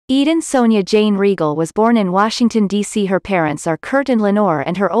Eden Sonia Jane Riegel was born in Washington, D.C. Her parents are Kurt and Lenore,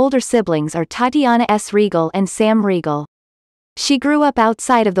 and her older siblings are Tatiana S. Riegel and Sam Riegel. She grew up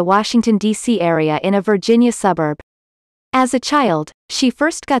outside of the Washington, D.C. area in a Virginia suburb. As a child, she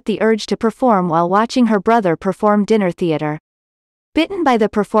first got the urge to perform while watching her brother perform dinner theater. Bitten by the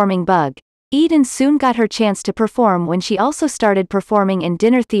performing bug, Eden soon got her chance to perform when she also started performing in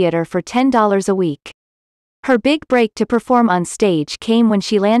dinner theater for $10 a week. Her big break to perform on stage came when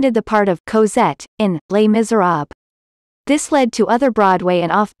she landed the part of Cosette in Les Miserables. This led to other Broadway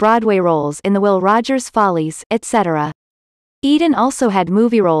and off-Broadway roles in the Will Rogers Follies, etc. Eden also had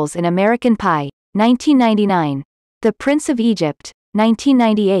movie roles in American Pie, 1999, The Prince of Egypt,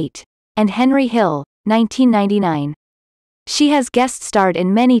 1998, and Henry Hill, 1999. She has guest starred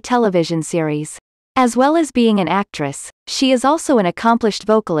in many television series. As well as being an actress, she is also an accomplished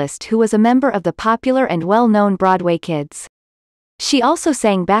vocalist who was a member of the popular and well-known Broadway Kids. She also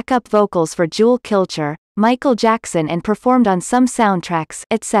sang backup vocals for Jewel Kilcher, Michael Jackson, and performed on some soundtracks,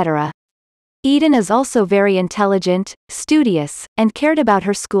 etc. Eden is also very intelligent, studious, and cared about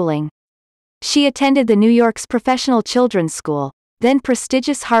her schooling. She attended the New York's Professional Children's School, then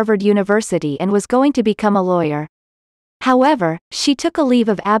prestigious Harvard University, and was going to become a lawyer. However, she took a leave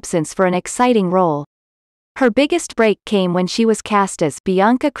of absence for an exciting role. Her biggest break came when she was cast as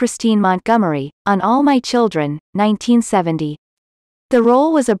Bianca Christine Montgomery on All My Children, 1970. The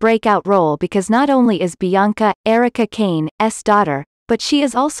role was a breakout role because not only is Bianca Erica Kane's daughter, but she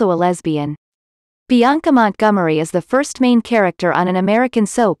is also a lesbian. Bianca Montgomery is the first main character on an American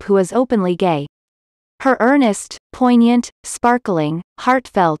soap who is openly gay. Her earnest, poignant, sparkling,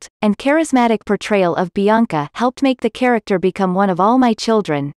 heartfelt, and charismatic portrayal of Bianca helped make the character become one of All My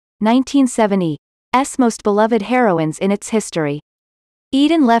Children, 1970's most beloved heroines in its history.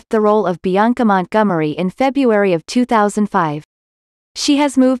 Eden left the role of Bianca Montgomery in February of 2005. She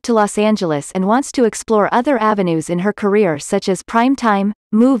has moved to Los Angeles and wants to explore other avenues in her career such as primetime,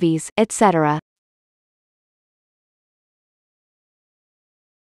 movies, etc.